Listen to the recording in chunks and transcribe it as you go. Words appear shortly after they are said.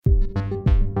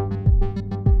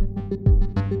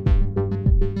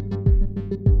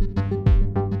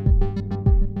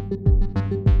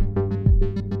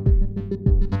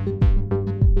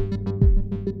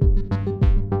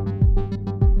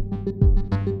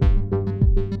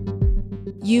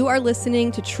You are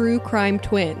listening to True Crime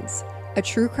Twins, a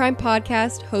true crime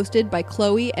podcast hosted by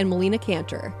Chloe and Melina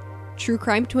Cantor. True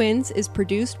Crime Twins is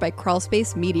produced by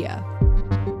Crawlspace Media.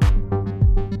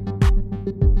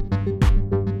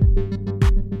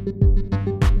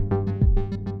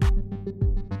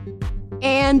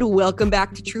 And welcome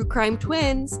back to True Crime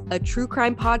Twins, a true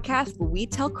crime podcast where we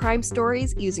tell crime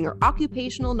stories using our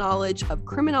occupational knowledge of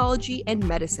criminology and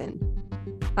medicine.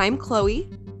 I'm Chloe.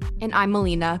 And I'm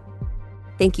Melina.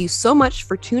 Thank you so much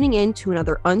for tuning in to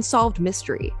another unsolved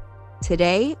mystery.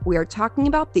 Today, we are talking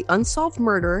about the unsolved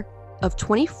murder of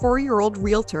 24-year-old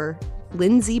realtor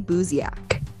Lindsay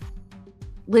Buziak.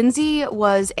 Lindsay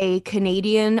was a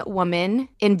Canadian woman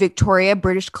in Victoria,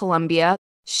 British Columbia.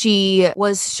 She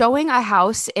was showing a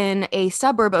house in a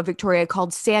suburb of Victoria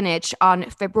called Saanich on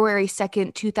February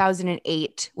 2nd,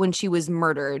 2008, when she was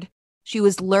murdered. She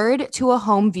was lured to a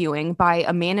home viewing by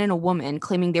a man and a woman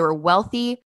claiming they were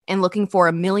wealthy and looking for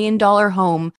 $1 million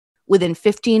home within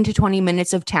 15 to 20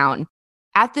 minutes of town.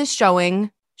 At this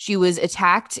showing, she was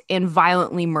attacked and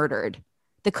violently murdered.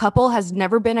 The couple has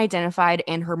never been identified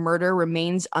and her murder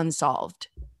remains unsolved.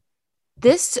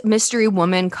 This mystery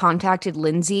woman contacted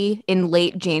Lindsay in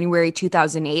late January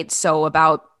 2008, so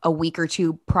about a week or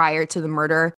two prior to the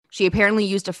murder. She apparently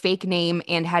used a fake name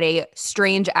and had a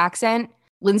strange accent.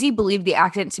 Lindsay believed the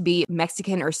accent to be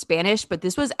Mexican or Spanish, but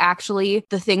this was actually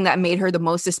the thing that made her the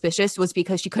most suspicious, was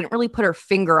because she couldn't really put her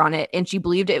finger on it and she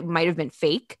believed it might have been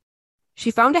fake.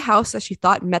 She found a house that she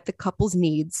thought met the couple's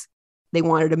needs. They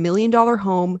wanted $1 million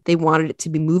home. They wanted it to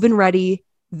be move-in ready,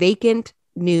 vacant,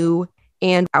 new,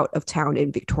 and out of town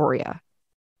in Victoria.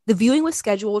 The viewing was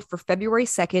scheduled for February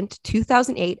 2nd,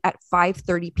 2008 at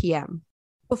 5:30 p.m.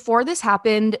 Before this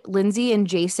happened, Lindsay and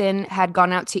Jason had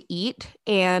gone out to eat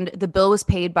and the bill was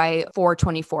paid by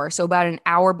 4:24, so about an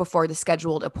hour before the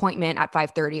scheduled appointment at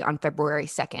 5:30 on February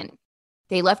 2nd.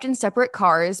 They left in separate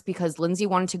cars because Lindsay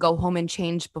wanted to go home and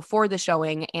change before the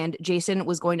showing, and Jason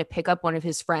was going to pick up one of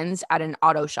his friends at an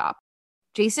auto shop.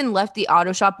 Jason left the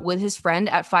auto shop with his friend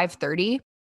at 5:30,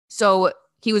 so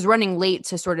he was running late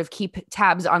to sort of keep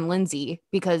tabs on Lindsay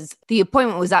because the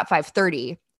appointment was at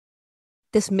 5:30.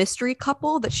 This mystery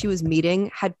couple that she was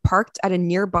meeting had parked at a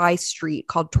nearby street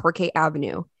called Torquay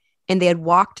Avenue, and they had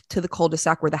walked to the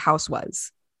cul-de-sac where the house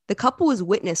was. The couple was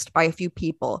witnessed by a few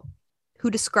people who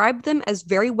described them as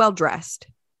very well-dressed,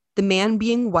 the man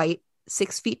being white,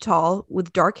 6 feet tall,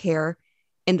 with dark hair,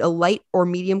 and a light or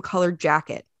medium-colored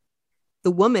jacket.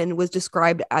 The woman was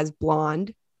described as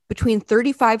blonde, between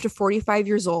 35 to 45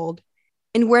 years old,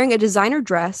 and wearing a designer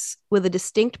dress with a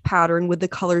distinct pattern with the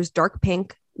colors dark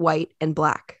pink, white, and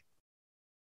black.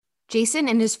 Jason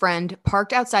and his friend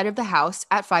parked outside of the house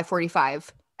at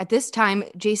 5:45. At this time,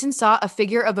 Jason saw a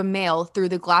figure of a male through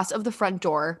the glass of the front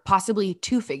door, possibly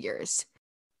 2 figures.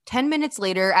 10 minutes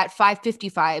later, at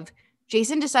 5:55,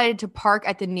 Jason decided to park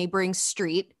at the neighboring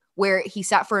street, where he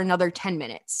sat for another 10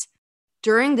 minutes.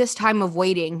 During this time of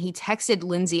waiting, he texted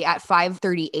Lindsay at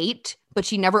 5:38, but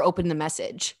she never opened the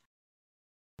message.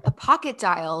 A pocket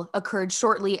dial occurred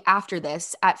shortly after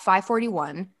this at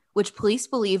 5:41, which police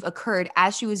believe occurred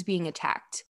as she was being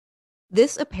attacked.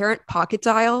 This apparent pocket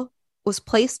dial was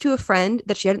placed to a friend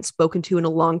that she hadn't spoken to in a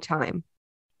long time,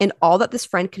 and all that this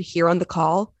friend could hear on the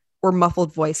call were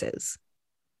muffled voices.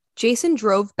 Jason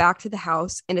drove back to the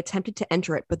house and attempted to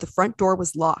enter it, but the front door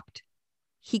was locked.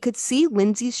 He could see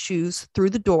Lindsay's shoes through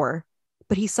the door,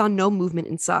 but he saw no movement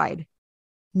inside.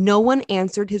 No one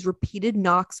answered his repeated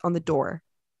knocks on the door,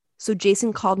 so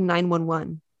Jason called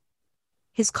 911.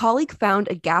 His colleague found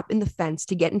a gap in the fence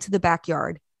to get into the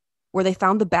backyard, where they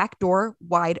found the back door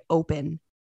wide open.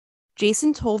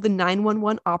 Jason told the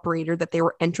 911 operator that they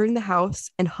were entering the house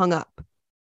and hung up.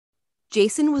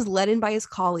 Jason was led in by his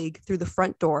colleague through the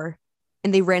front door,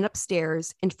 and they ran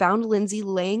upstairs and found Lindsay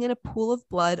laying in a pool of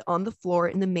blood on the floor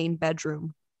in the main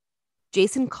bedroom.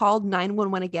 Jason called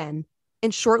 911 again,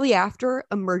 and shortly after,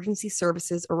 emergency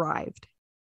services arrived.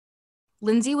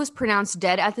 Lindsay was pronounced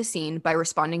dead at the scene by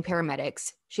responding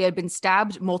paramedics. She had been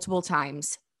stabbed multiple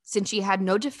times. Since she had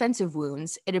no defensive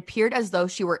wounds, it appeared as though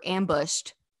she were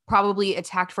ambushed, probably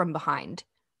attacked from behind.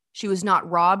 She was not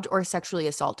robbed or sexually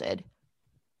assaulted.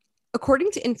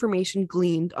 According to information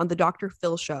gleaned on the Dr.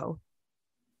 Phil show,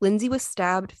 Lindsay was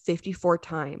stabbed 54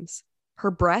 times.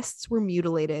 Her breasts were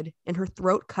mutilated and her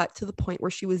throat cut to the point where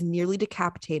she was nearly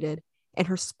decapitated and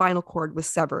her spinal cord was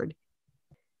severed.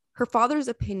 Her father's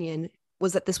opinion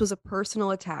was that this was a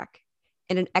personal attack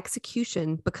and an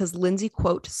execution because Lindsay,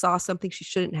 quote, saw something she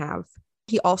shouldn't have.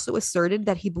 He also asserted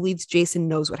that he believes Jason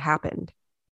knows what happened.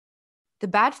 The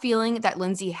bad feeling that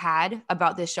Lindsay had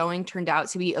about this showing turned out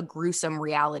to be a gruesome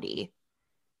reality.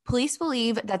 Police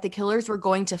believe that the killers were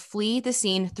going to flee the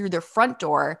scene through their front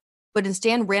door, but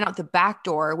instead ran out the back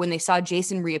door when they saw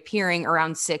Jason reappearing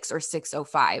around 6 or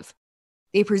 6:05.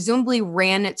 They presumably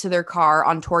ran to their car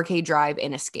on Torquay Drive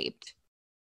and escaped.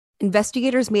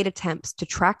 Investigators made attempts to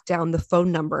track down the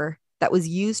phone number that was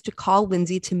used to call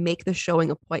Lindsay to make the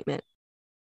showing appointment.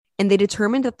 And they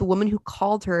determined that the woman who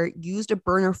called her used a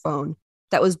burner phone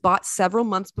that was bought several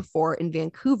months before in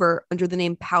Vancouver under the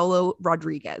name Paulo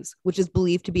Rodriguez, which is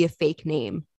believed to be a fake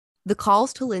name. The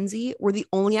calls to Lindsay were the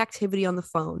only activity on the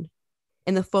phone,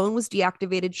 and the phone was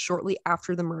deactivated shortly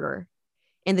after the murder.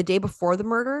 And the day before the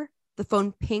murder, the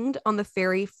phone pinged on the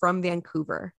ferry from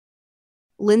Vancouver.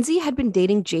 Lindsay had been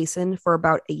dating Jason for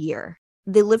about a year.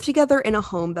 They lived together in a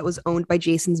home that was owned by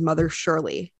Jason's mother,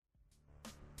 Shirley.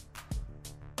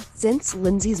 Since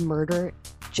Lindsay's murder,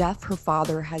 Jeff, her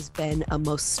father, has been a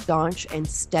most staunch and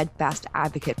steadfast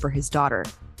advocate for his daughter.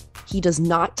 He does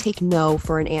not take no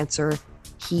for an answer.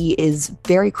 He is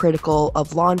very critical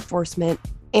of law enforcement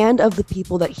and of the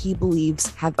people that he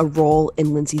believes have a role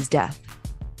in Lindsay's death.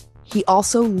 He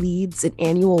also leads an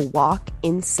annual walk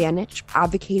in Saanich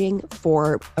advocating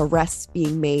for arrests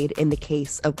being made in the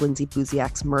case of Lindsay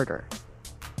Buziak's murder.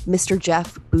 Mr.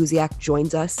 Jeff Buziak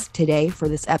joins us today for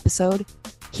this episode.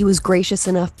 He was gracious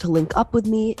enough to link up with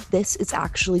me. This is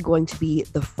actually going to be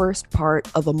the first part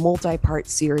of a multi-part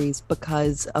series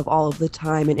because of all of the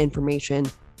time and information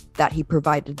that he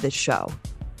provided this show.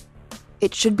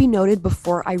 It should be noted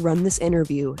before I run this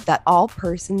interview that all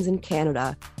persons in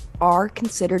Canada are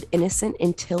considered innocent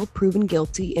until proven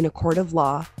guilty in a court of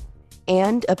law,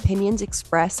 and opinions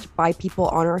expressed by people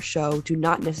on our show do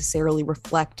not necessarily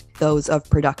reflect those of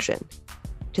production.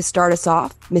 To start us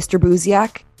off, Mr.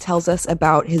 Buziak tells us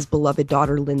about his beloved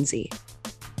daughter, Lindsay.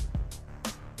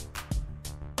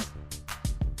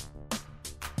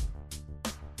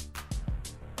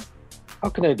 How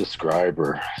can I describe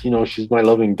her? She's my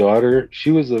loving daughter.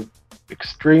 She was an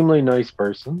extremely nice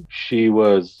person. She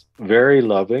was very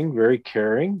loving, very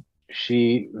caring.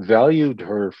 She valued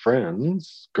her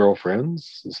friends,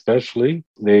 girlfriends especially.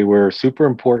 They were super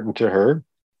important to her.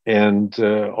 And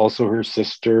also her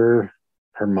sister,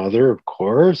 her mother, of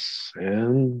course,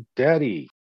 and daddy.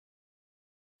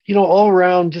 All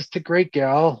around, just a great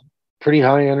gal, pretty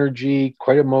high energy,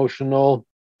 quite emotional.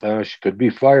 She could be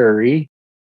fiery,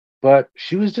 but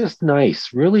she was just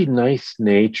nice, really nice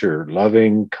nature,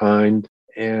 loving, kind,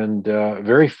 and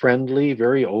very friendly,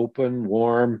 very open,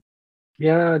 warm.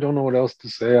 Yeah, I don't know what else to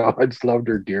say. I just loved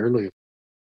her dearly.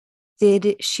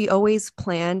 Did she always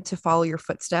plan to follow your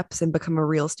footsteps and become a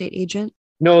real estate agent?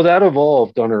 No, that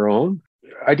evolved on her own.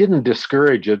 I didn't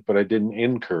discourage it, but I didn't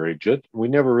encourage it. We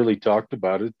never really talked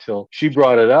about it till she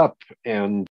brought it up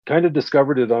and kind of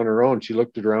discovered it on her own. She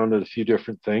looked around at a few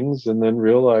different things and then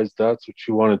realized that's what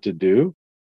she wanted to do.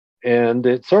 And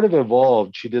it sort of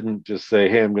evolved. She didn't just say,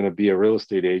 hey, I'm going to be a real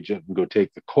estate agent and go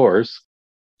take the course.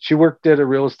 She worked at a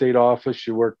real estate office.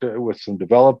 She worked with some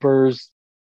developers.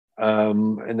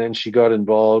 And then she got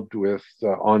involved with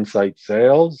on-site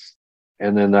sales.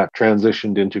 And then that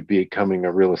transitioned into becoming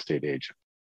a real estate agent.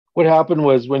 What happened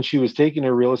was when she was taking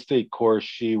her real estate course,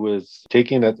 she was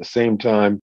taking at the same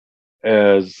time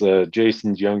as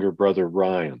Jason's younger brother,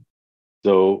 Ryan.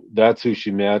 So that's who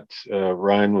she met.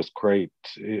 Ryan was quite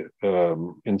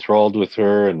enthralled with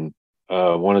her and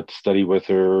wanted to study with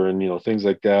her and, things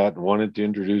like that, and wanted to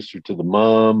introduce her to the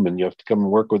mom, and you have to come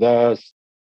and work with us.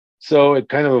 So it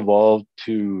kind of evolved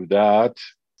to that.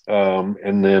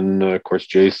 And then, of course,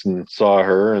 Jason saw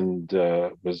her and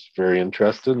was very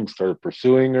interested and started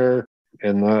pursuing her.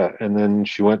 And then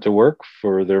she went to work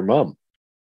for their mom.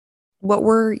 What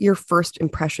were your first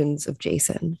impressions of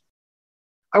Jason?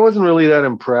 I wasn't really that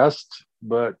impressed,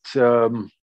 but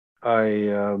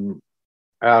I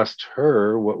asked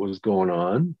her what was going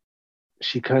on.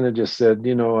 She kind of just said,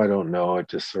 I don't know. It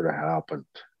just sort of happened.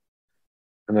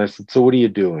 And I said, so what are you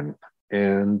doing?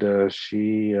 And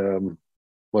she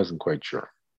wasn't quite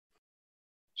sure.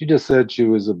 She just said she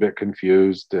was a bit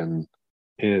confused and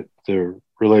the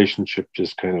relationship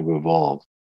just kind of evolved.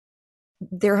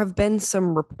 There have been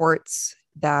some reports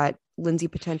that Lindsay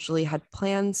potentially had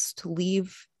plans to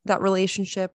leave that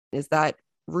relationship. Is that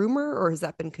rumor or has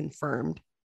that been confirmed?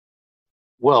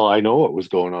 Well, I know what was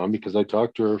going on because I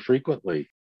talked to her frequently.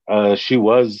 She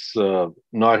was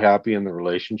not happy in the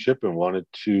relationship and wanted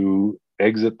to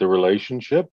exit the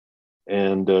relationship.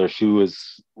 And she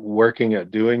was working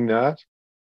at doing that.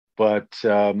 But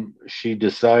she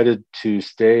decided to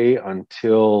stay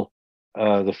until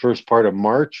the first part of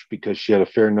March because she had a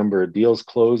fair number of deals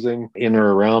closing in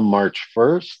or around March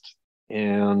 1st.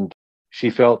 And she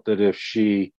felt that if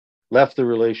she left the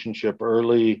relationship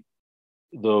early,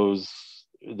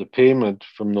 the payment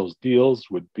from those deals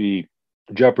would be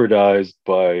jeopardized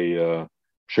by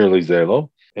Shirley Zalo.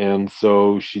 And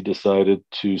so she decided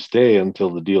to stay until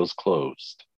the deals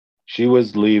closed. She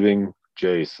was leaving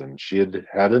Jason. She had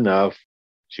had enough.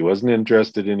 She wasn't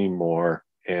interested anymore.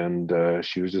 And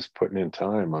she was just putting in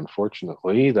time.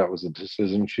 Unfortunately, that was a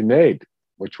decision she made,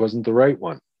 which wasn't the right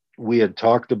one. We had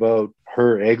talked about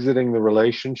her exiting the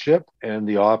relationship and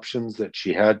the options that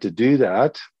she had to do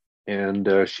that.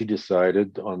 And she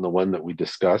decided on the one that we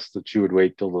discussed that she would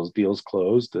wait till those deals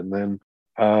closed. And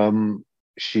then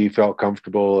she felt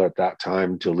comfortable at that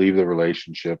time to leave the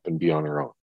relationship and be on her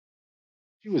own.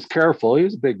 He was careful. He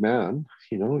was a big man.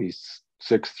 He's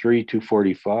 6'3",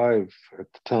 245 at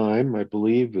the time, I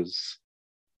believe, is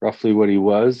roughly what he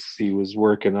was. He was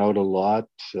working out a lot.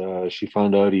 She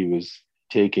found out he was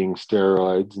taking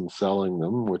steroids and selling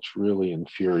them, which really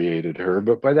infuriated her.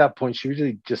 But by that point, she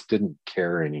really just didn't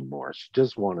care anymore. She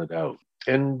just wanted out.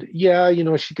 And yeah,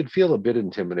 she could feel a bit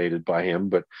intimidated by him,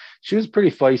 but she was a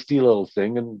pretty feisty little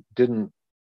thing and didn't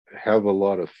have a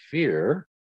lot of fear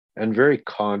and very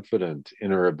confident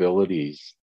in her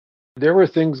abilities. There were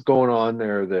things going on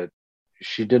there that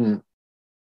she didn't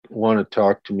want to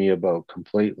talk to me about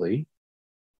completely.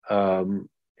 And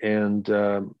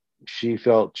she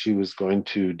felt she was going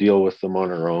to deal with them on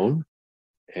her own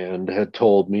and had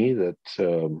told me that,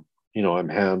 I'm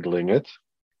handling it.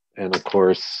 And of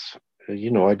course, I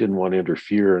didn't want to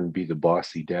interfere and be the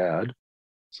bossy dad.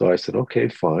 So I said, okay,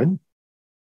 fine.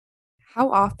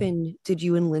 How often did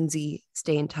you and Lindsay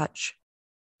stay in touch?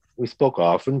 We spoke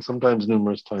often, sometimes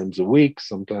numerous times a week,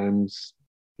 sometimes,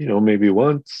 maybe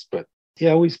once. But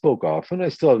yeah, we spoke often. I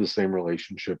still have the same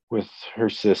relationship with her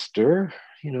sister.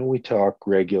 We talk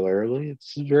regularly.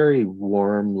 It's very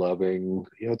warm, loving.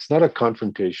 It's not a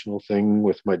confrontational thing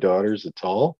with my daughters at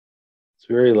all. It's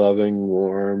very loving,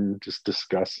 warm, just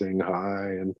discussing hi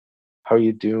and how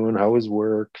you doing, how is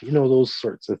work, those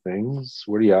sorts of things.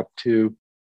 What are you up to?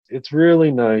 It's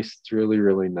really nice. It's really,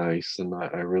 really nice. And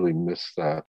I really miss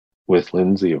that with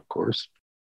Lindsay, of course.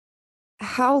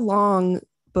 How long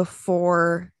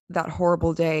before that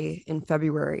horrible day in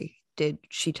February did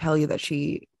she tell you that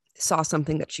she saw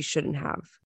something that she shouldn't have?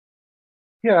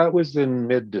 Yeah, it was in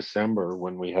mid-December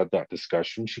when we had that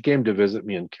discussion. She came to visit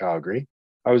me in Calgary.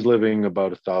 I was living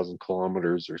about 1,000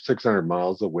 kilometers or 600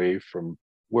 miles away from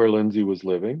where Lindsay was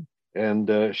living.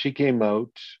 And she came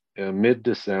out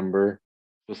mid-December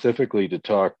specifically to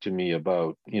talk to me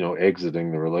about,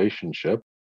 exiting the relationship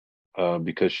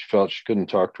because she felt she couldn't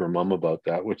talk to her mom about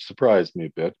that, which surprised me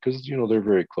a bit because, they're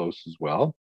very close as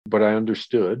well. But I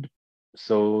understood.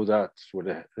 So that's what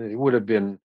it would have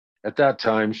been. At that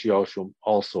time, she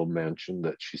also mentioned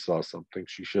that she saw something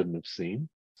she shouldn't have seen.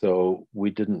 So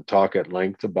we didn't talk at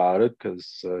length about it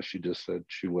because she just said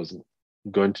she wasn't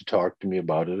going to talk to me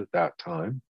about it at that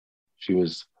time. She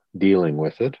was dealing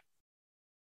with it.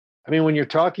 I mean, when you're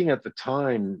talking at the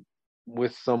time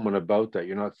with someone about that,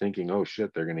 you're not thinking, oh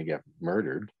shit, they're going to get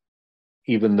murdered.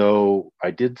 Even though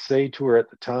I did say to her at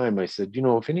the time, I said,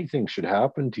 if anything should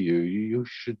happen to you, you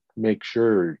should make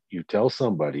sure you tell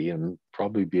somebody, and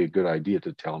probably be a good idea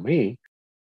to tell me.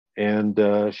 And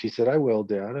she said, I will,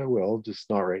 Dad, I will,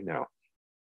 just not right now.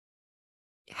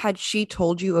 Had she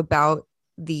told you about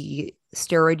the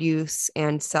steroid use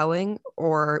and selling,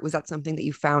 or was that something that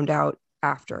you found out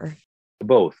after?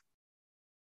 Both.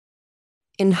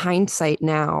 In hindsight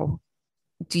now,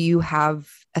 do you have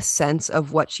a sense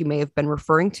of what she may have been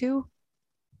referring to?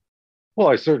 Well,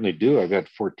 I certainly do. I've had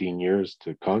 14 years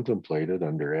to contemplate it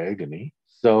under agony.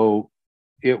 So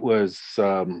it was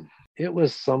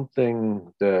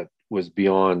something that was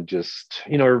beyond just,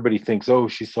 everybody thinks, oh,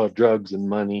 she saw drugs and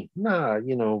money. Nah,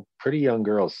 pretty young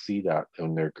girls see that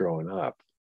when they're growing up.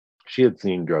 She had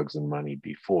seen drugs and money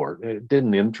before. It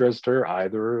didn't interest her,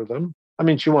 either of them. I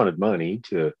mean, she wanted money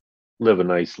to live a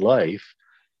nice life,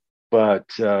 but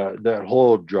that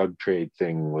whole drug trade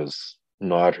thing was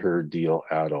not her deal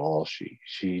at all.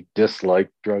 She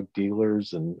disliked drug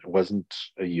dealers and wasn't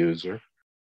a user.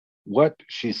 What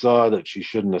she saw that she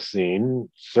shouldn't have seen,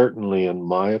 certainly in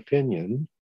my opinion,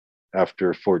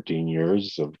 after 14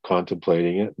 years of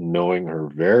contemplating it and knowing her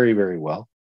very, very well,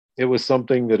 it was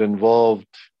something that involved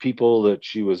people that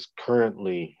she was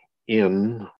currently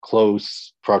in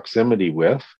close proximity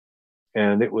with.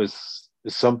 And it was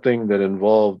something that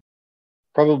involved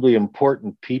probably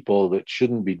important people that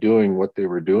shouldn't be doing what they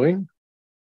were doing.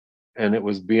 And it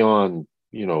was beyond,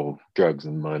 drugs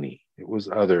and money. It was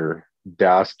other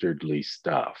dastardly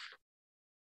stuff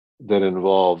that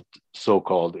involved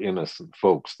so-called innocent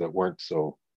folks that weren't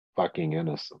so fucking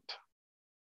innocent.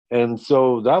 And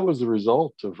so that was the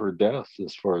result of her death,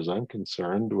 as far as I'm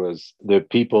concerned, was the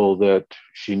people that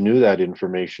she knew that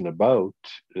information about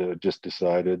just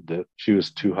decided that she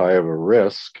was too high of a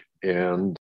risk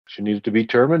and she needed to be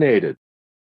terminated.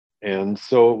 And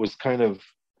so it was kind of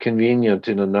convenient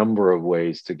in a number of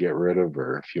ways to get rid of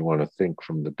her, if you want to think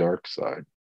from the dark side.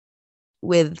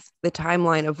 With the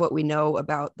timeline of what we know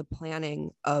about the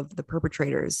planning of the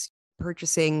perpetrators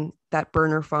purchasing that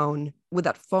burner phone, with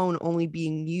that phone only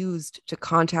being used to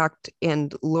contact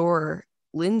and lure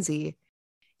Lindsay,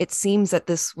 it seems that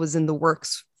this was in the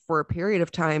works for a period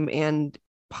of time and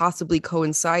possibly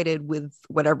coincided with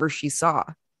whatever she saw.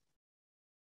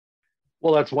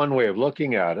 Well, that's one way of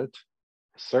looking at it.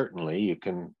 Certainly,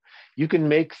 you can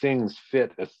make things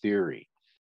fit a theory.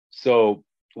 So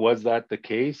was that the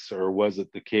case, or was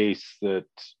it the case that,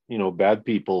 bad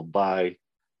people buy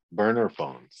burner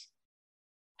phones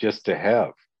just to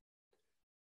have?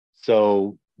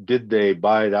 So did they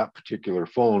buy that particular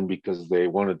phone because they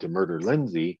wanted to murder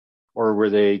Lindsay, or were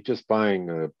they just buying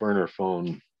a burner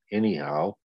phone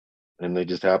anyhow, and they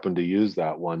just happened to use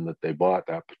that one that they bought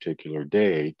that particular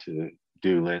day to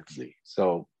do Lindsay?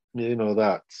 So,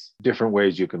 that's different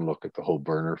ways you can look at the whole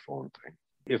burner phone thing.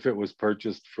 If it was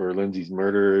purchased for Lindsay's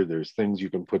murder, there's things you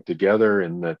can put together,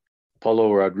 and that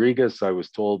Paulo Rodrigues, I was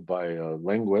told by a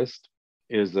linguist,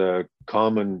 is a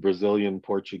common Brazilian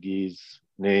Portuguese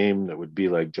name that would be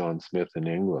like John Smith in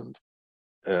England.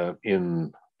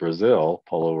 In Brazil,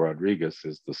 Paulo Rodrigues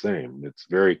is the same. It's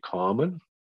very common.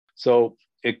 So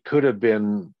it could have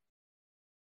been,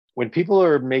 when people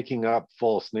are making up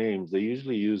false names, they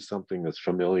usually use something that's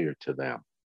familiar to them,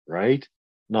 right?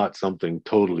 Not something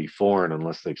totally foreign,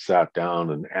 unless they've sat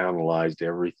down and analyzed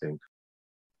everything.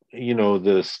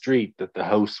 The street that the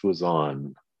house was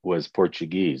on was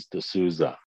Portuguese, de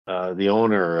Souza. The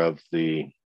owner of the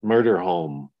murder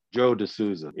home, Joe de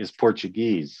Souza, is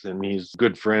Portuguese, and he's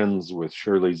good friends with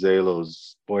Shirley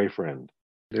Zalo's boyfriend.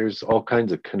 There's all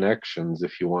kinds of connections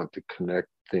if you want to connect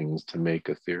things to make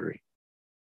a theory.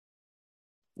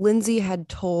 Lindsay had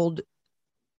told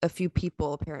a few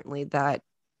people apparently that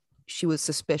she was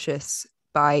suspicious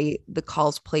by the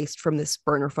calls placed from this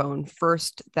burner phone.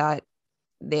 First, that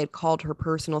they had called her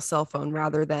personal cell phone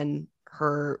rather than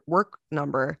her work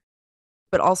number,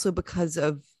 but also because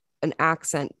of an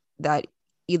accent that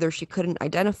either she couldn't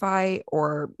identify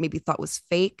or maybe thought was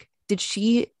fake. Did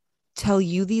she tell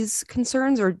you these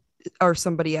concerns, or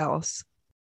somebody else?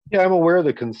 Yeah, I'm aware of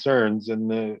the concerns,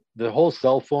 and the whole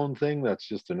cell phone thing, that's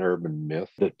just an urban myth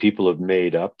that people have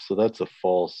made up. So that's a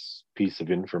false piece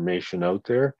of information out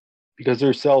there, because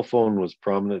her cell phone was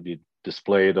prominently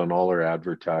displayed on all her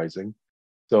advertising.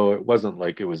 So it wasn't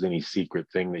like it was any secret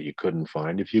thing that you couldn't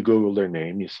find. If you Googled her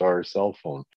name, you saw her cell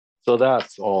phone. So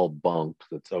that's all bunk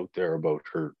that's out there about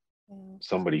her,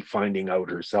 somebody finding out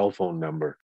her cell phone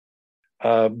number.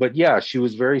 But yeah, she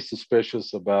was very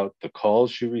suspicious about the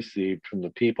calls she received from the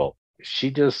people.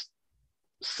 She just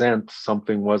sensed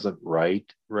something wasn't right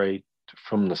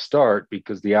from the start,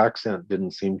 because the accent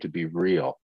didn't seem to be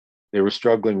real. They were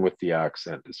struggling with the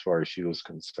accent as far as she was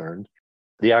concerned.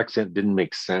 The accent didn't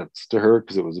make sense to her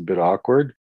because it was a bit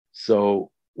awkward.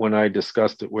 So when I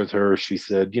discussed it with her, she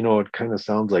said, it kind of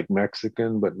sounds like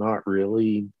Mexican, but not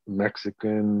really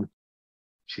Mexican.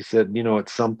 She said,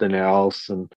 it's something else.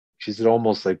 And she said,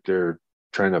 almost like they're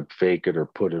trying to fake it or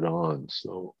put it on.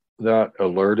 So that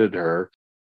alerted her.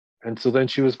 And so then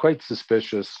she was quite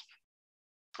suspicious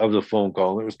of the phone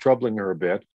call. It was troubling her a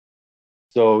bit.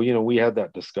 So, we had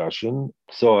that discussion.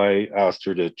 So I asked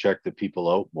her to check the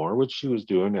people out more, which she was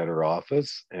doing at her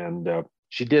office. And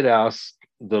she did ask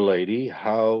the lady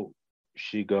how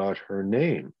she got her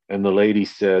name. And the lady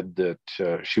said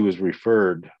that she was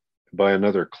referred by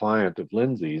another client of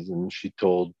Lindsay's, and she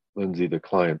told Lindsay the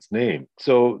client's name.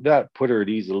 So that put her at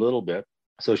ease a little bit.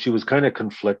 So she was kind of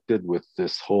conflicted with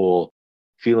this whole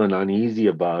feeling uneasy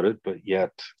about it, but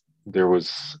yet there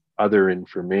was other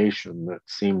information that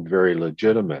seemed very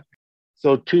legitimate.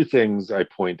 So two things I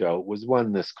point out was,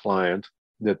 one, this client,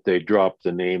 that they dropped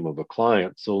the name of a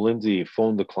client. So Lindsay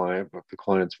phoned the client, but the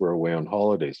clients were away on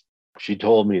holidays. She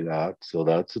told me that. So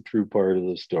that's a true part of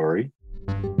the story.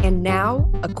 And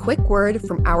now, a quick word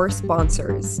from our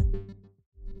sponsors.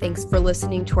 Thanks for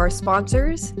listening to our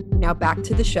sponsors. Now back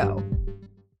to the show.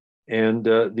 And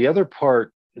the other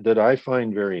part that I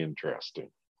find very interesting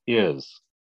is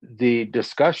the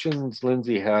discussions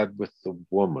Lindsay had with the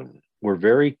woman were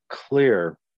very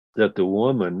clear that the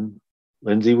woman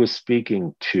Lindsay was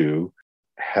speaking to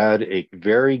had a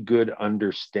very good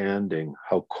understanding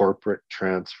how corporate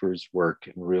transfers work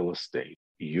in real estate.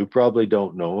 You probably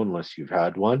don't know unless you've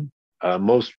had one.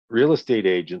 Most real estate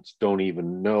agents don't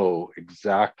even know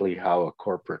exactly how a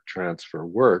corporate transfer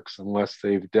works unless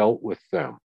they've dealt with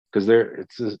them, because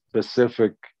it's a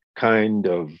specific kind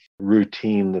of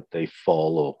routine that they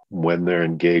follow when they're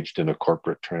engaged in a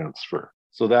corporate transfer.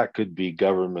 So that could be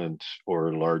government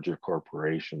or larger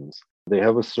corporations. They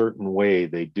have a certain way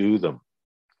they do them.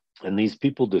 And these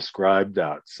people describe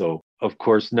that. So, of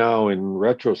course, now in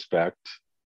retrospect,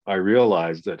 I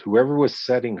realized that whoever was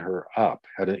setting her up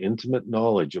had an intimate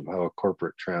knowledge of how a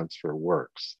corporate transfer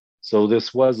works. So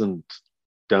this wasn't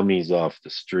dummies off the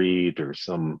street or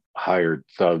some hired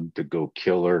thug to go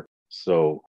kill her.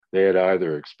 So they had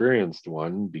either experienced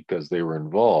one because they were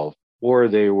involved, or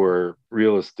they were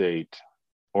real estate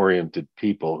oriented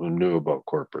people who knew about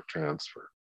corporate transfer.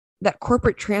 That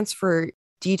corporate transfer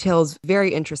detail is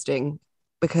very interesting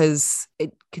because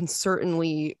it can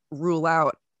certainly rule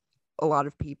out a lot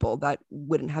of people that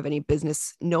wouldn't have any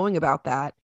business knowing about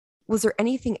that. Was there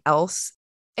anything else,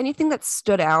 anything that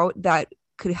stood out that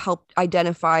could help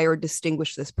identify or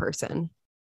distinguish this person?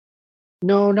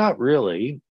 No, not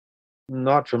really.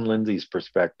 Not from Lindsay's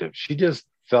perspective. She just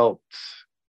felt,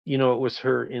 it was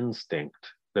her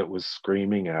instinct that was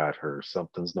screaming at her,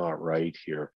 something's not right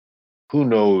here. Who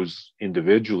knows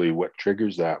individually what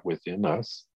triggers that within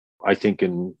us? I think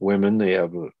in women, they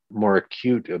have a more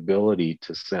acute ability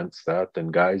to sense that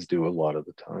than guys do a lot of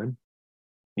the time.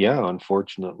 Yeah,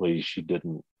 unfortunately, she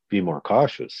didn't be more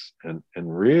cautious and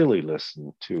really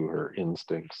listen to her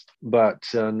instincts. But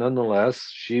nonetheless,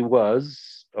 she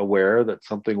was aware that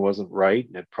something wasn't right.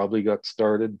 And it probably got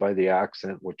started by the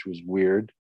accent, which was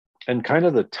weird. And kind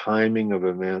of the timing of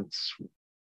events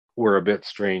were a bit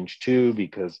strange too,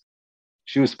 because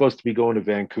she was supposed to be going to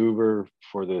Vancouver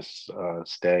for this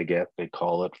stagette, they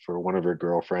call it, for one of her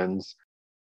girlfriends.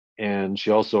 And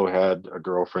she also had a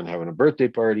girlfriend having a birthday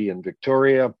party in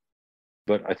Victoria.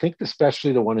 But I think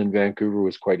especially the one in Vancouver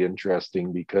was quite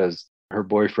interesting because her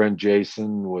boyfriend,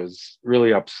 Jason, was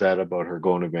really upset about her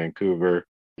going to Vancouver.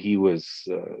 He was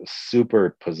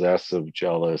super possessive,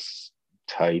 jealous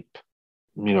type,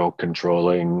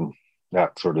 controlling,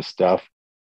 that sort of stuff.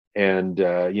 And,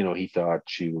 he thought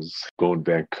she was going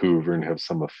to Vancouver and have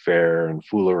some affair and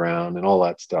fool around and all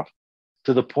that stuff,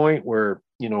 to the point where,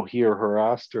 he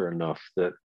harassed her enough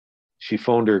that she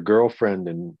phoned her girlfriend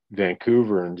in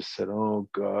Vancouver and just said, "Oh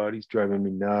God, he's driving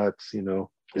me nuts.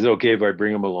 Is it okay if I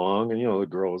bring him along?" And, the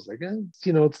girl was like,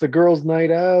 it's the girls'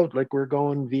 night out. Like, we're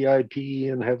going VIP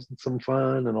and having some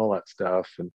fun and all that stuff.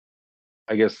 And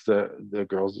I guess the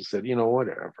girls just said,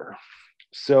 whatever.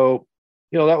 So,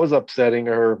 that was upsetting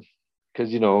her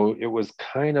because, it was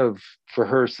kind of, for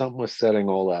her, something was setting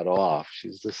all that off.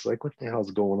 She's just like, what the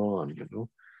hell's going on?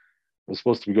 I was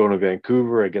supposed to be going to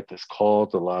Vancouver. I get this call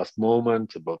at the last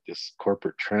moment about this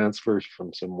corporate transfer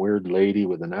from some weird lady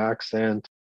with an accent.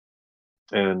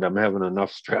 And I'm having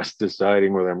enough stress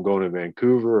deciding whether I'm going to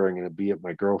Vancouver or I'm going to be at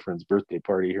my girlfriend's birthday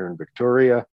party here in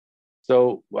Victoria.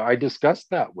 So I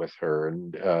discussed that with her,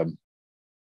 and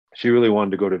she really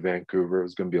wanted to go to Vancouver. It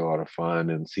was going to be a lot of fun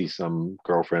and see some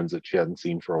girlfriends that she hadn't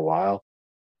seen for a while.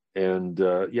 And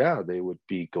they would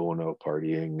be going out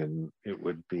partying, and it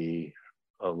would be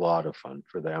a lot of fun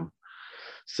for them.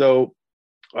 So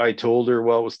I told her,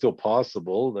 well, it was still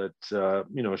possible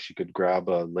that, she could grab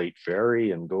a late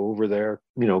ferry and go over there,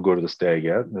 go to the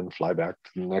stagette and then fly back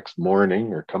the next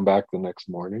morning or come back the next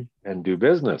morning and do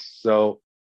business. So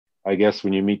I guess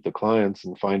when you meet the clients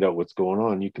and find out what's going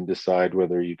on, you can decide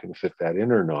whether you can fit that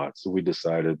in or not. So we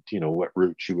decided, what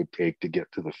route she would take to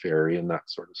get to the ferry and that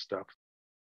sort of stuff.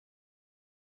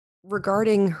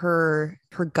 Regarding her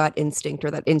gut instinct or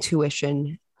that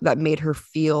intuition that made her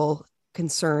feel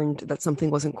concerned that something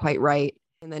wasn't quite right,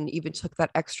 and then even took that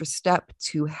extra step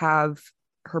to have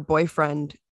her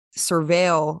boyfriend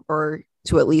surveil or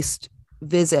to at least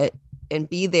visit and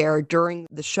be there during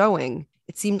the showing,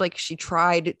 it seemed like she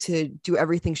tried to do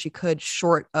everything she could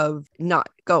short of not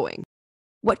going.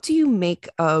 What do you make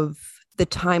of the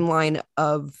timeline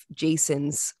of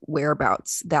Jason's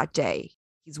whereabouts that day?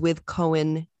 He's with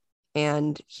Cohen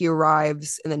and he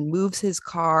arrives and then moves his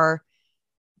car.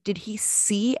 Did he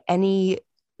see any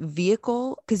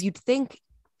vehicle? Because you'd think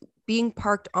being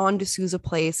parked on D'Souza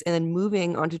Place and then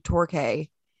moving onto Torquay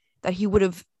that he would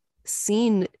have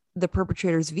seen the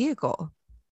perpetrator's vehicle.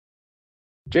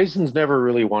 Jason's never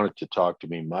really wanted to talk to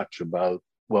me much about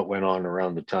what went on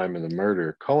around the time of the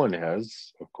murder. Cohen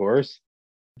has, of course.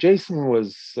 Jason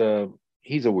was,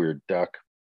 he's a weird duck.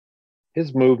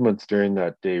 His movements during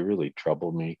that day really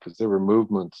troubled me because there were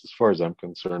movements, as far as I'm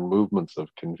concerned, movements of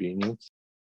convenience.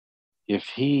 If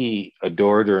he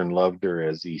adored her and loved her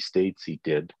as he states he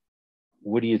did,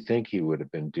 what do you think he would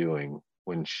have been doing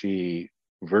when she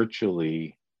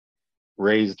virtually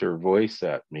raised her voice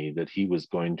at me that he was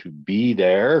going to be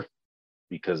there,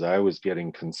 because I was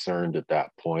getting concerned at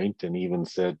that point, and even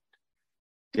said,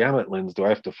 damn it, Lindsay, do I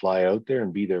have to fly out there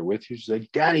and be there with you? She's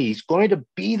like, Daddy, he's going to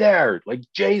be there. Like,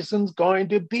 Jason's going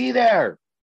to be there.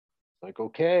 Like,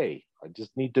 okay, I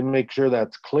just need to make sure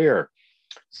that's clear.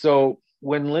 So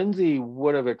when Lindsay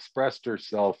would have expressed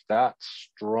herself that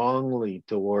strongly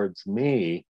towards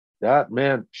me, that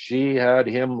meant she had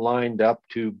him lined up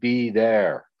to be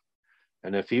there.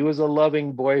 And if he was a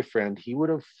loving boyfriend, he would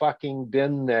have fucking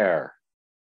been there,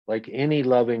 like any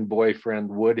loving boyfriend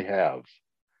would have.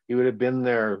 He would have been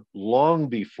there long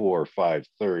before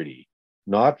 5:30,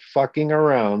 not fucking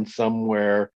around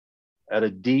somewhere at a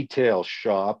detail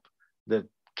shop that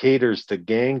caters to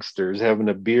gangsters having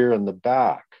a beer in the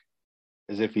back,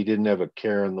 as if he didn't have a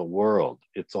care in the world.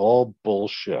 It's all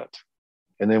bullshit.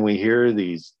 And then we hear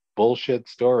these bullshit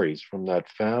stories from that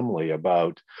family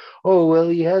about, oh, well,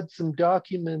 he had some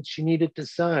documents she needed to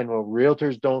sign. Well,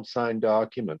 realtors don't sign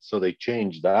documents. So they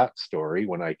changed that story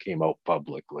when I came out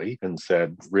publicly and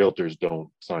said realtors don't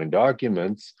sign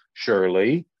documents,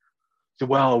 surely. So,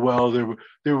 well,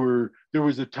 there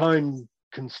was a time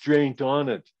constraint on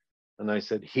it. And I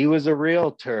said, he was a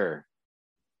realtor.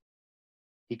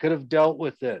 He could have dealt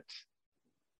with it.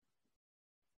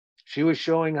 She was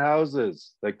showing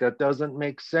houses. Like, that doesn't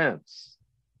make sense.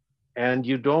 And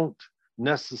you don't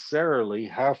necessarily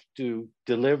have to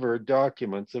deliver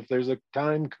documents if there's a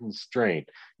time constraint.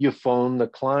 You phone the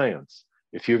clients.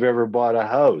 If you've ever bought a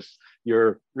house,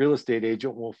 your real estate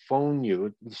agent will phone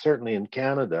you, certainly in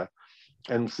Canada,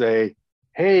 and say,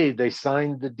 hey, they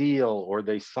signed the deal, or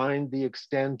they signed the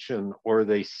extension, or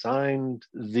they signed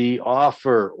the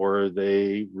offer, or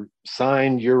they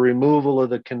signed your removal of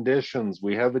the conditions.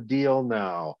 We have a deal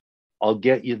now. I'll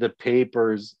get you the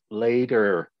papers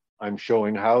later. I'm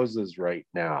showing houses right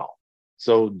now.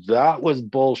 So that was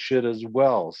bullshit as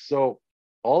well. So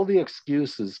all the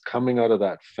excuses coming out of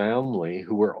that family,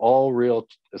 who were all real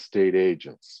estate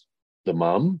agents, the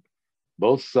mom,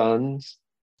 both sons,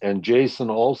 and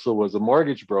Jason also was a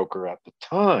mortgage broker at the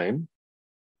time,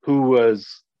 who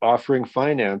was offering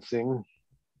financing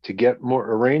to get more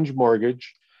arrange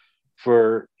mortgage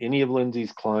for any of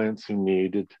Lindsay's clients who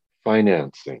needed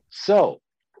financing. So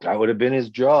that would have been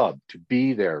his job, to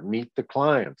be there, meet the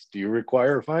clients. Do you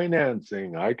require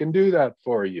financing? I can do that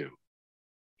for you.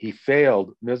 He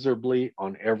failed miserably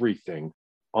on everything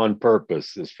on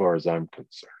purpose, as far as I'm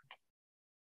concerned.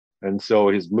 And so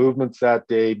his movements that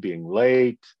day, being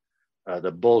late,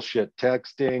 the bullshit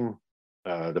texting,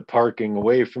 the parking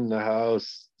away from the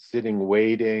house, sitting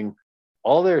waiting,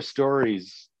 all their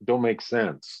stories don't make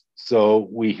sense. So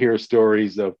we hear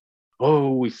stories of,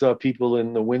 oh, we saw people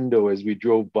in the window as we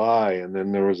drove by. And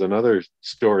then there was another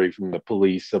story from the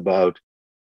police about,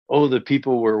 oh, the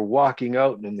people were walking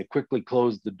out and then they quickly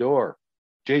closed the door.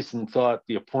 Jason thought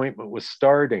the appointment was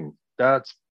starting.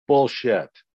 That's bullshit.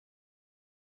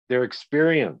 They're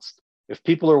experienced. If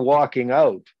people are walking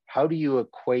out, how do you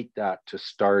equate that to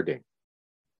starting?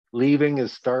 Leaving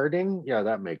is starting? Yeah,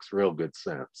 that makes real good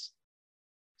sense.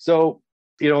 So,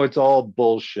 it's all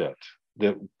bullshit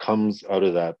that comes out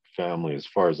of that family, as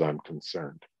far as I'm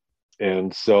concerned.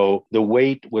 And so the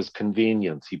wait was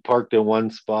convenience. He parked in one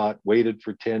spot, waited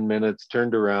for 10 minutes,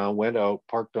 turned around, went out,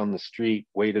 parked on the street,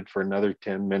 waited for another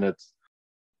 10 minutes.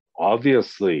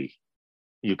 Obviously,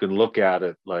 you can look at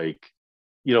it like,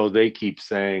 they keep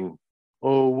saying,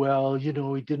 oh, well, he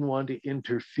didn't want to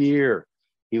interfere.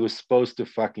 He was supposed to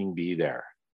fucking be there.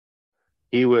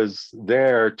 He was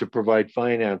there to provide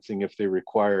financing if they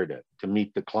required it, to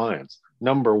meet the clients.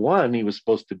 Number one, he was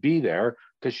supposed to be there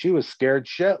because she was scared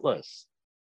shitless.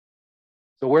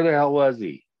 So where the hell was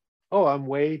he? Oh, I'm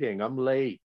waiting. I'm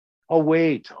late. I'll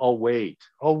wait.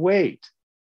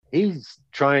 He's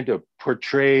trying to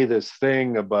portray this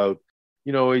thing about,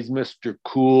 he's Mr.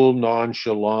 Cool,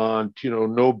 nonchalant,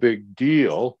 no big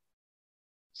deal.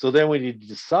 So then when he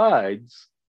decides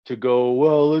to go,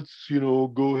 well, let's,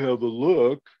 go have a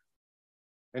look,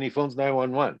 and he phones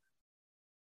 911.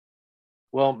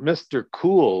 Well, Mr.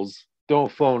 Cools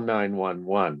don't phone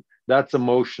 911. That's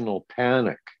emotional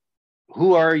panic.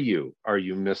 Who are you? Are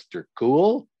you Mr.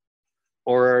 Cool?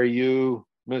 Or are you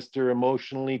Mr.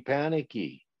 Emotionally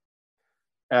Panicky?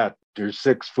 At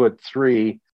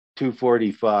 6'3",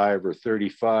 245 or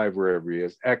 35, wherever he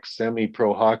is,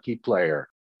 ex-semi-pro hockey player.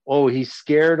 Oh, he's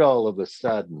scared all of a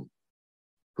sudden.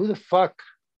 Who the fuck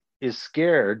is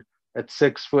scared at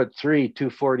 6'3",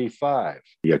 245?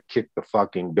 You kick the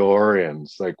fucking door in.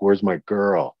 It's like, where's my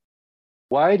girl?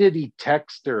 Why did he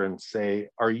text her and say,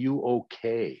 are you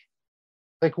okay?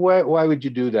 Like, why would you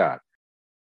do that?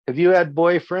 Have you had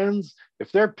boyfriends?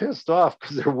 If they're pissed off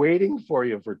because they're waiting for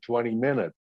you for 20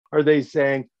 minutes, are they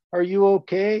saying, are you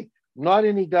okay? Not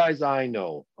any guys I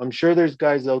know. I'm sure there's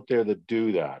guys out there that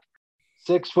do that.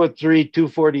 6'3",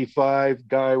 245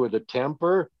 guy with a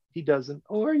temper. He doesn't.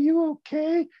 Oh, are you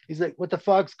okay? He's like, what the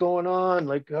fuck's going on?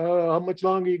 Like, how much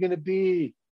longer are you going to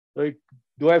be? Like,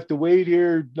 do I have to wait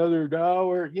here another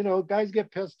hour? You know, guys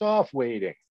get pissed off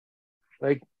waiting.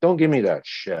 Like, don't give me that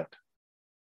shit.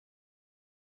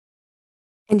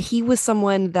 And he was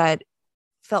someone that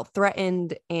felt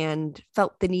threatened and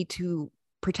felt the need to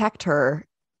protect her,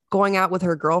 going out with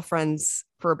her girlfriends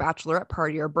for a bachelorette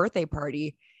party or a birthday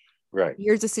party. Right.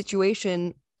 Here's a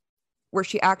situation where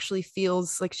she actually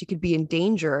feels like she could be in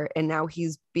danger, and now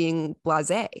he's being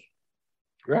blasé.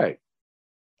 Right.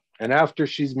 And after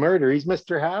she's murdered, he's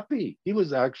Mr. Happy. He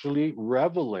was actually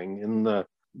reveling in the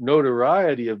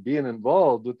notoriety of being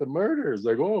involved with the murders.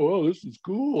 Like, oh, this is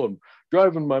cool. I'm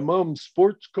driving my mom's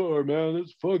sports car, man.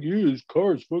 Fuck you. This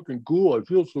car is fucking cool. I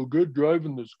feel so good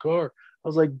driving this car. I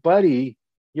was like, buddy,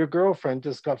 your girlfriend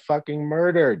just got fucking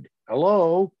murdered.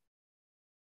 Hello?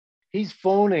 He's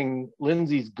phoning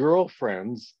Lindsay's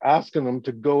girlfriends, asking them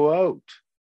to go out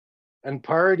and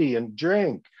party and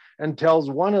drink, and tells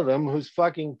one of them who's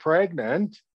fucking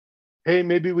pregnant, hey,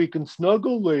 maybe we can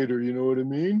snuggle later. You know what I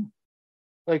mean?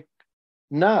 Like,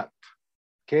 nut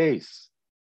case.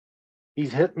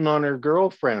 He's hitting on her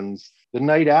girlfriends the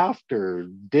night after,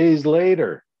 days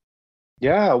later.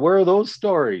 Yeah, where are those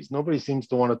stories? Nobody seems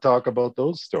to want to talk about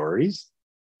those stories.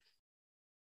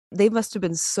 They must have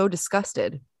been so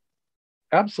disgusted.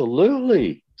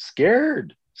 Absolutely.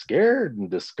 Scared and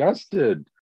disgusted,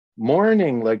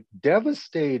 mourning, like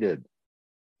devastated.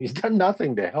 He's done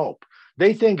nothing to help.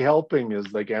 They think helping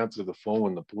is like answer the phone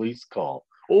when the police call.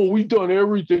 Oh, we've done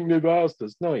everything they've asked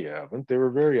us. No, you haven't. They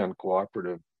were very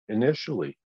uncooperative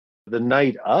initially. The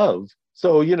night of,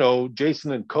 so, you know,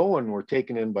 Jason and Cohen were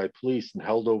taken in by police and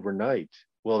held overnight.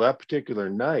 Well, that particular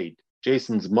night,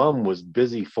 Jason's mom was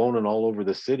busy phoning all over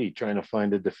the city trying to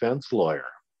find a defense lawyer.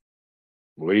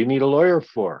 What do you need a lawyer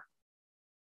for?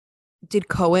 Did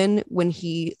Cohen, when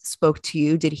he spoke to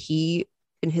you, did he,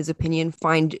 in his opinion,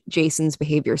 find Jason's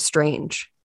behavior strange?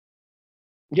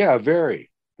 Yeah, very,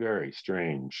 very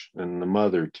strange. And the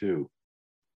mother, too.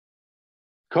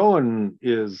 Cohen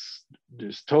is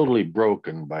just totally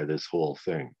broken by this whole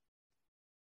thing.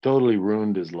 Totally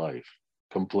ruined his life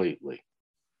completely.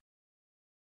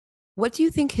 What do you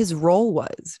think his role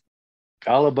was?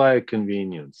 Alibi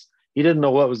convenience. He didn't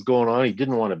know what was going on. He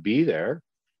didn't want to be there.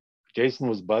 Jason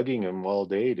was bugging him all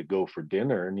day to go for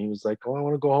dinner. And he was like, oh, I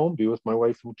want to go home, be with my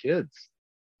wife and kids.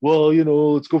 Well, you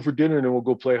know, let's go for dinner and then we'll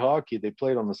go play hockey. They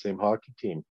played on the same hockey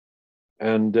team.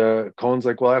 And Cohen's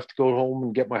like, well, I have to go home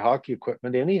and get my hockey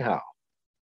equipment anyhow.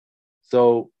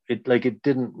 So it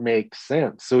didn't make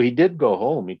sense. So he did go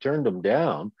home. He turned him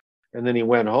down. And then he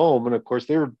went home. And of course,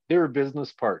 they were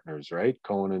business partners, right?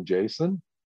 Cohen and Jason.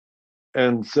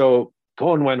 And so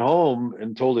Cohen went home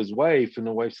and told his wife, and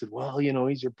the wife said, well, you know,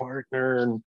 he's your partner.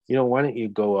 And, you know, why don't you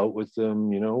go out with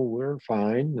him? You know, we're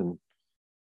fine. And,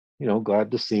 you know,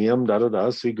 glad to see him, da da da.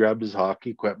 So he grabbed his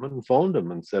hockey equipment and phoned him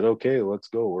and said, okay, let's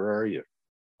go. Where are you?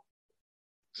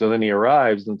 So then he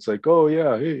arrives and it's like, oh,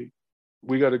 yeah, hey,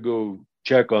 we got to go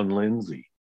check on Lindsay.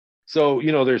 So,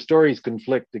 you know, their stories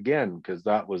conflict again because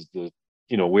that was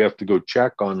we have to go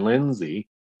check on Lindsay.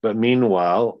 But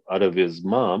meanwhile, out of his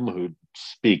mom, who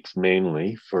speaks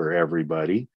mainly for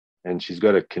everybody, and she's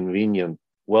got a convenient,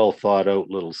 well thought out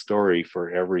little story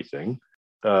for everything,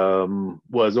 he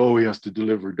has to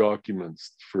deliver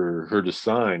documents for her to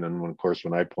sign. And of course,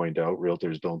 when I point out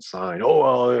realtors don't sign, oh,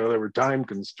 well, they were time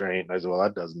constrained. I said, well,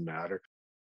 that doesn't matter.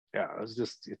 Yeah,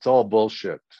 it's all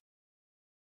bullshit.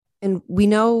 And we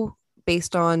know,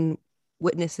 based on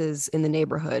witnesses in the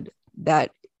neighborhood,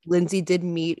 that Lindsay did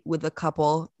meet with a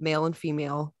couple, male and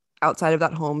female, outside of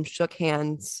that home, shook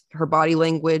hands. Her body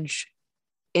language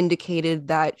indicated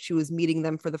that she was meeting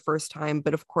them for the first time.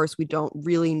 But of course, we don't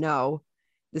really know.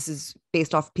 This is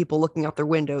based off people looking out their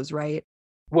windows, right?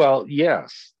 Well,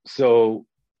 yes. So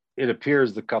it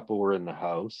appears the couple were in the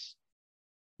house,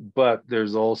 but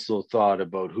there's also thought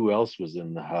about who else was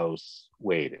in the house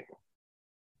waiting.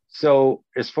 So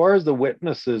as far as the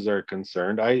witnesses are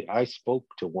concerned, I spoke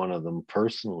to one of them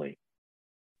personally.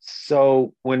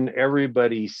 So when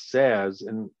everybody says,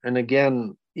 and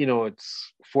again, you know,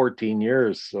 it's 14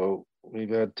 years, so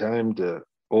we've had time to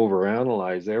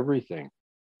overanalyze everything.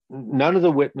 None of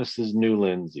the witnesses knew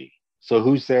Lindsay. So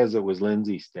who says it was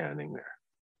Lindsay standing there?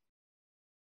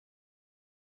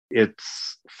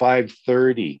 It's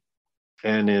 5:30,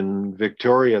 and in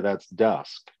Victoria, that's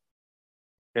dusk.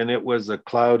 And it was a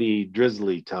cloudy,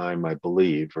 drizzly time, I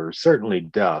believe, or certainly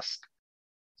dusk.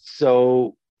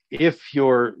 So if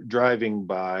you're driving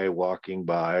by, walking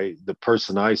by, the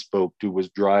person I spoke to was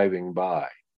driving by.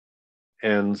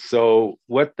 And so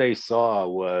what they saw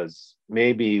was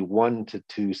maybe 1 to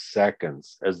 2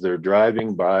 seconds as they're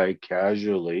driving by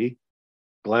casually,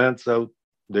 glance out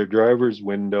their driver's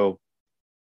window,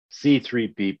 see 3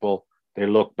 people, they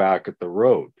look back at the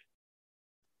road.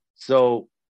 So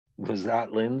was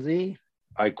that Lindsay?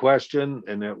 I questioned,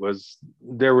 and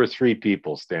there were 3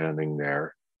 people standing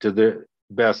there to the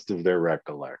best of their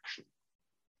recollection.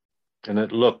 And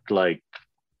it looked like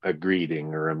a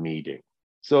greeting or a meeting.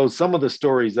 So some of the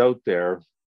stories out there,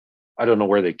 I don't know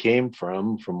where they came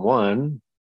from one,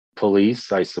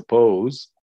 police, I suppose.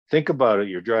 Think about it,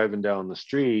 you're driving down the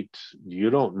street,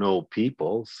 you don't know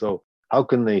people. So how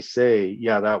can they say,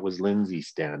 yeah, that was Lindsay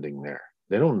standing there?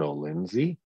 They don't know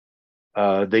Lindsay.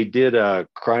 They did a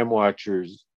Crime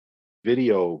Watchers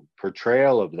video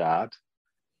portrayal of that.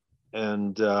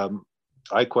 And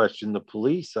I questioned the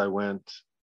police. I went,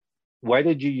 why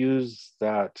did you use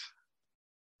that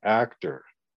actor?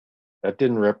 That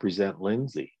didn't represent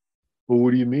Lindsay. Well,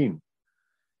 what do you mean?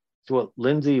 So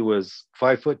Lindsay was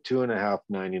 5'2.5",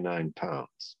 99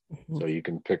 pounds. Mm-hmm. So you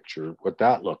can picture what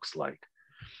that looks like.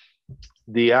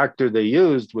 The actor they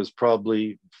used was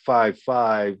probably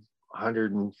 5'5",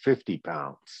 150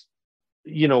 pounds.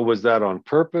 You know, was that on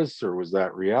purpose or was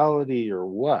that reality or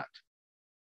what?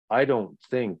 I don't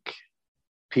think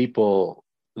people,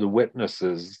 the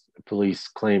witnesses the police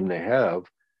claim they have,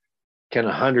 can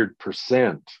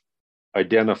 100%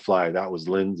 identify that was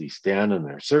Lindsay standing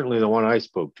there. Certainly the one I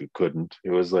spoke to couldn't.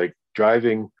 It was like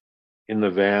driving in the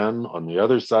van on the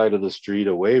other side of the street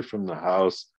away from the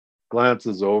house,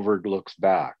 glances over, looks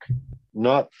back,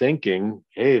 not thinking,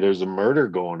 hey, there's a murder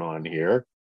going on here.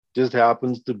 Just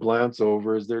happens to glance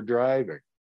over as they're driving.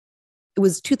 It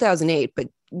was 2008, but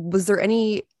was there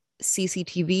any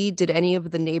CCTV? Did any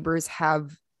of the neighbors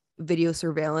have video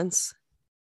surveillance?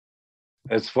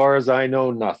 As far as I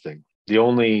know, nothing. The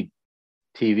only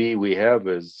TV we have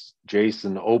is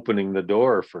Jason opening the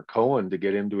door for Cohen to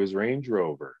get into his Range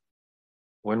Rover.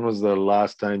 When was the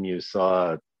last time you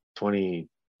saw a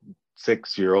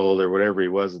 26-year-old or whatever he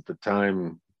was at the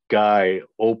time guy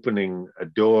opening a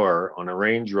door on a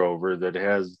Range Rover that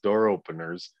has door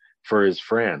openers for his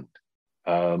friend?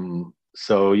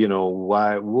 So, you know,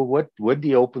 what did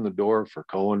he open the door for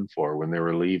Cohen for when they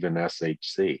were leaving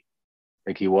SHC?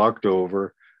 Like, he walked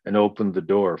over and opened the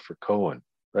door for Cohen.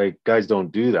 Like, guys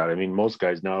don't do that. I mean, most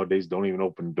guys nowadays don't even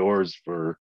open doors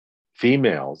for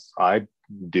females. I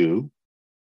do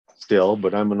still,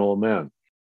 but I'm an old man.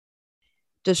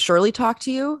 Does Shirley talk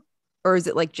to you, or is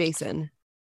it like Jason?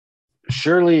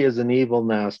 Shirley is an evil,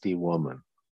 nasty woman,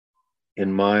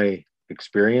 in my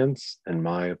experience and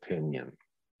my opinion.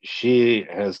 She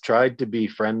has tried to be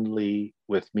friendly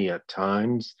with me at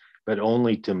times, but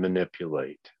only to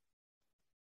manipulate.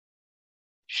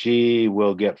 She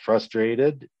will get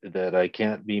frustrated that I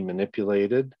can't be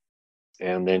manipulated,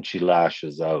 and then she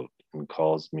lashes out and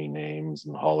calls me names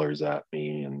and hollers at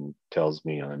me and tells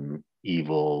me I'm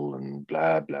evil and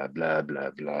blah, blah, blah,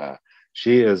 blah, blah.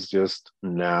 She is just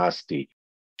nasty.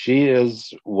 She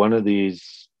is one of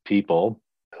these people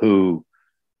who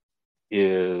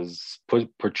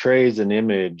portrays an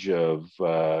image of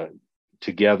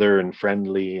together and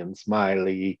friendly and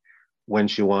smiley when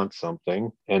she wants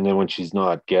something, and then when she's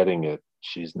not getting it,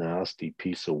 she's nasty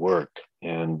piece of work.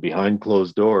 And behind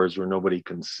closed doors where nobody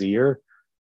can see her,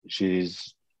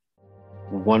 she's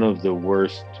one of the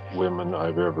worst women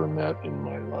I've ever met in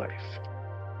my life.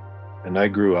 And I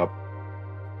grew up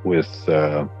with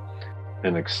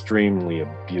an extremely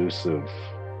abusive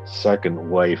second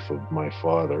wife of my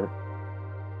father.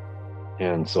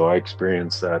 And so I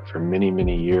experienced that for many,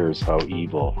 many years, how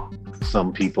evil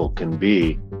some people can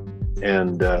be.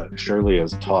 And Shirley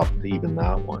has topped even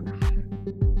that one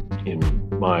in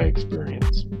my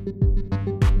experience.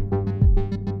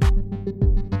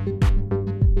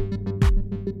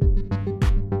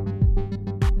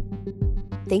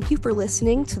 Thank you for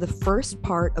listening to the first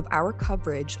part of our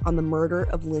coverage on the murder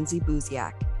of Lindsay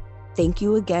Buziak. Thank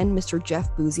you again, Mr.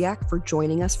 Jeff Buziak, for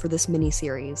joining us for this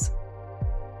mini-series.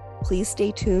 Please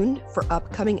stay tuned for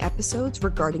upcoming episodes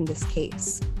regarding this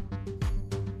case.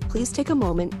 Please take a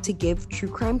moment to give True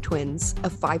Crime Twins a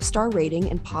 5-star rating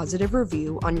and positive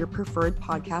review on your preferred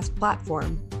podcast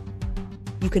platform.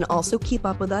 You can also keep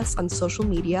up with us on social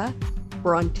media.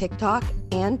 We're on TikTok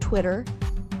and Twitter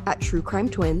at True Crime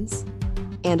Twins,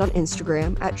 and on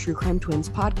Instagram at True Crime Twins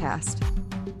Podcast.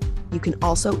 You can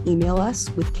also email us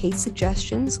with case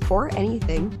suggestions or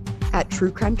anything at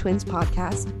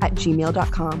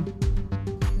truecrimetwinspodcast@gmail.com.